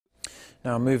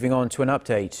Now moving on to an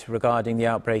update regarding the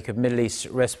outbreak of Middle East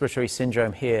Respiratory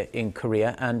Syndrome here in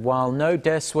Korea. And while no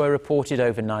deaths were reported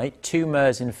overnight, 2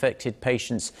 MERS-infected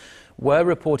patients were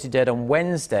reported dead on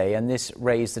Wednesday, and this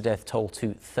raised the death toll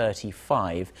to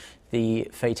 35. The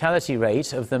fatality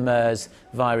rate of the MERS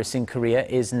virus in Korea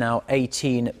is now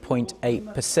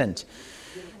 18.8%.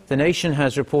 The nation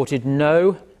has reported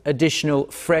no additional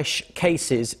fresh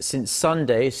cases since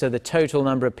Sunday, so the total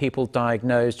number of people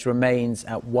diagnosed remains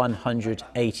at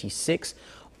 186.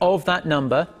 Of that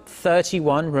number,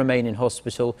 31 remain in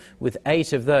hospital, with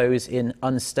 8 of those in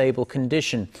unstable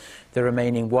condition. The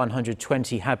remaining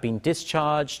 120 have been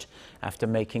discharged after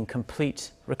making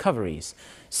complete recoveries.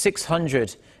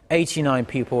 689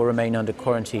 people remain under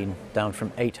quarantine, down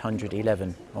from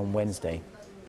 811 on Wednesday.